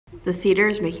The theater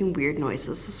is making weird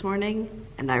noises this morning,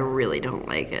 and I really don't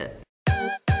like it.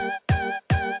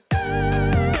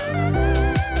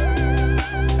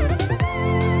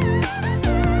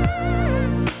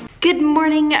 Good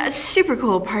morning, super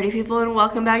cool party people, and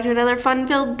welcome back to another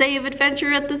fun-filled day of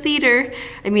adventure at the theater.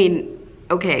 I mean,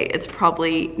 okay, it's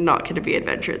probably not gonna be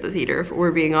adventure at the theater, if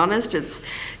we're being honest. It's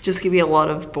just gonna be a lot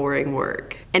of boring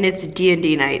work. And it's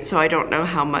D&D night, so I don't know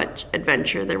how much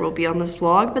adventure there will be on this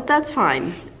vlog, but that's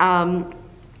fine. I'm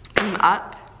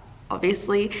up,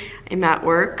 obviously. I'm at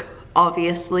work,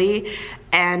 obviously.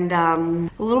 And a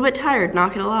little bit tired,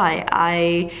 not gonna lie.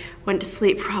 I went to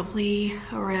sleep probably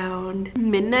around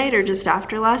midnight or just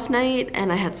after last night,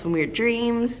 and I had some weird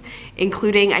dreams,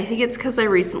 including, I think it's because I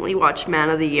recently watched Man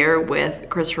of the Year with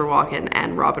Christopher Walken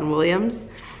and Robin Williams.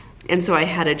 And so I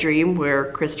had a dream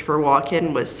where Christopher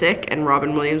Walken was sick and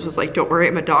Robin Williams was like, don't worry,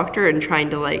 I'm a doctor, and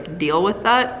trying to like deal with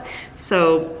that.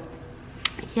 So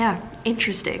yeah,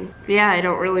 interesting. Yeah, I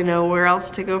don't really know where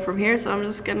else to go from here, so I'm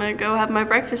just gonna go have my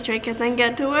breakfast drink and then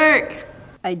get to work.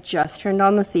 I just turned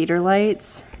on the theater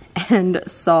lights and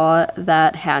saw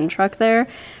that hand truck there,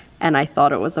 and I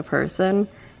thought it was a person,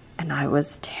 and I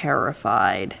was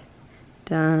terrified.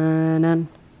 Dun-dun,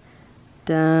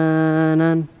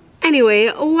 dun-dun. Anyway,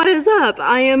 what is up?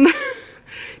 I am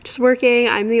just working.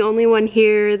 I'm the only one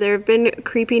here. There have been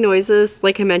creepy noises,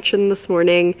 like I mentioned this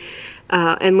morning,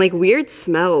 and like weird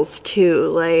smells too.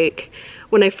 Like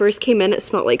when I first came in, it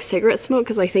smelled like cigarette smoke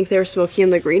because I think they were smoking in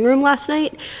the green room last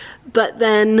night. But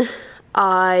then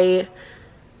I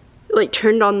like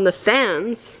turned on the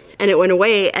fans and it went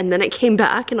away, and then it came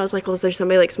back, and I was like, well, is there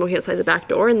somebody like smoking outside the back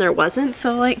door? And there wasn't.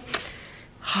 So like,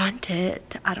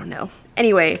 haunted, I don't know.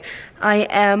 Anyway, I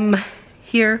am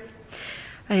here.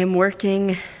 I am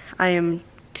working. I am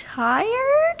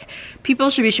tired. People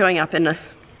should be showing up in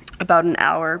about an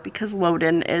hour because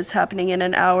load-in is happening in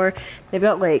an hour. They've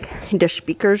got like dish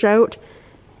speakers out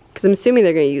because I'm assuming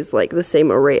they're gonna use like the same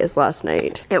array as last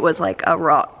night. It was like a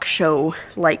rock show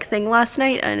like thing last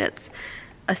night, and it's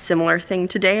a similar thing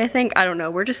today, I think. I don't know,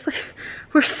 we're just like,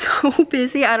 we're so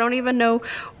busy. I don't even know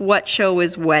what show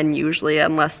is when usually,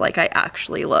 unless like I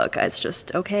actually look. It's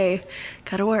just, okay,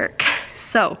 gotta work.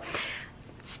 So,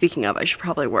 speaking of, I should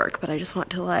probably work, but I just want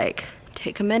to like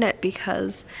take a minute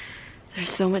because there's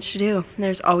so much to do.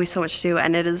 There's always so much to do,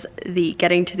 and it is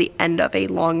getting to the end of a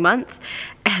long month,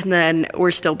 and then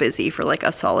we're still busy for like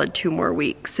a solid 2 more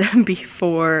weeks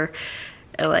before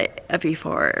we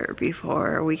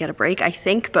get a break, I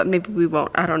think, but maybe we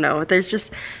won't. I don't know. There's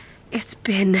just, it's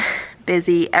been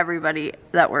busy. Everybody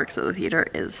that works at the theater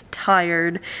is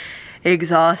tired,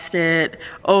 exhausted,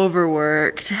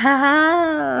 overworked.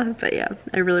 But yeah,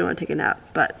 I really want to take a nap,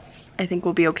 but I think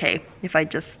we'll be okay if I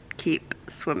just keep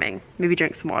swimming. Maybe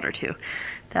drink some water too.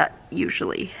 That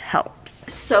usually helps.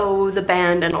 So the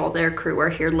band and all their crew are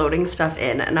here loading stuff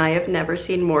in, and I have never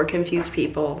seen more confused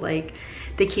people. Like,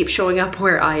 they keep showing up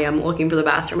where I am looking for the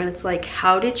bathroom, and it's like,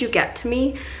 how did you get to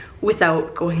me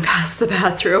without going past the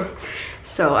bathroom?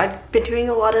 So I've been doing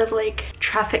a lot of like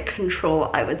traffic control,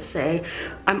 I would say.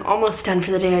 I'm almost done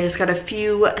for the day. I just got a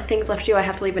few things left to do. I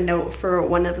have to leave a note for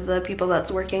one of the people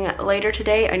that's working later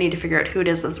today. I need to figure out who it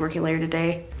is that's working later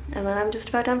today. And then I'm just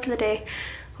about done for the day,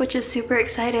 which is super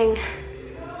exciting.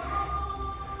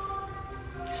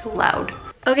 So loud.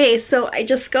 Okay, so I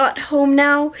just got home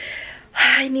now.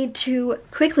 I need to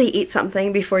quickly eat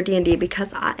something before D&D because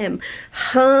I am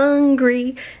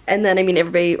hungry. And then, I mean,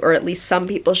 everybody, or at least some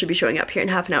people, should be showing up here in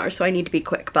half an hour, so I need to be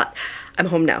quick, but I'm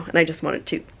home now, and I just wanted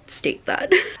to state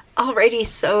that. Alrighty,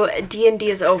 so D&D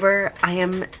is over. I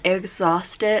am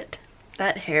exhausted.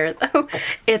 That hair, though.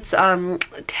 It's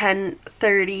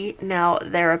 10:30 now,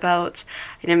 thereabouts.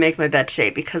 I didn't make my bed today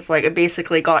because, like, I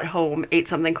basically got home, ate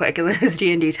something quick, and then it was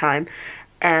D&D time.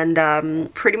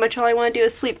 And pretty much all I want to do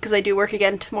is sleep because I do work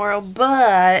again tomorrow,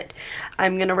 but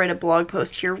I'm gonna write a blog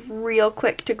post here real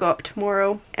quick to go up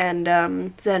tomorrow, and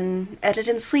then edit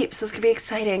and sleep, so it's gonna be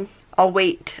exciting. I'll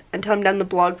wait until I'm done the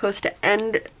blog post to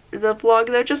end the vlog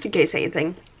though, just in case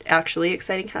anything actually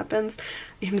exciting happens.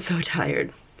 I'm so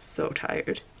tired, so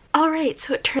tired. Alright,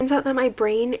 so it turns out that my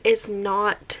brain is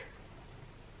not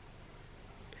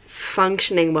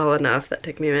functioning well enough, that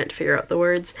took me a minute to figure out the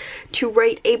words, to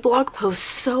write a blog post.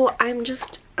 So I'm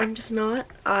just not.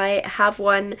 I have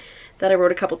one that I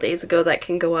wrote a couple days ago that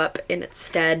can go up in its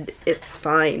stead. It's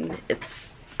fine.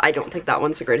 I don't think that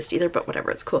one's the greatest either, but whatever,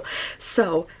 it's cool.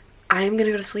 So I'm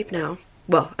gonna go to sleep now.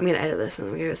 Well, I'm gonna edit this and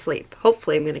then I'm gonna go to sleep.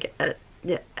 Hopefully I'm gonna get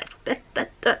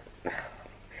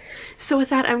So with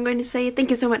that, I'm going to say thank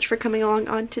you so much for coming along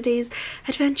on today's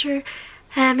adventure.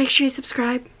 Make sure you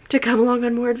subscribe, to come along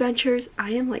on more adventures.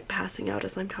 I am like passing out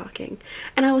as I'm talking.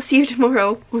 And I will see you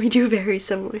tomorrow when we do very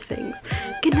similar things.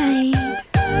 Good night.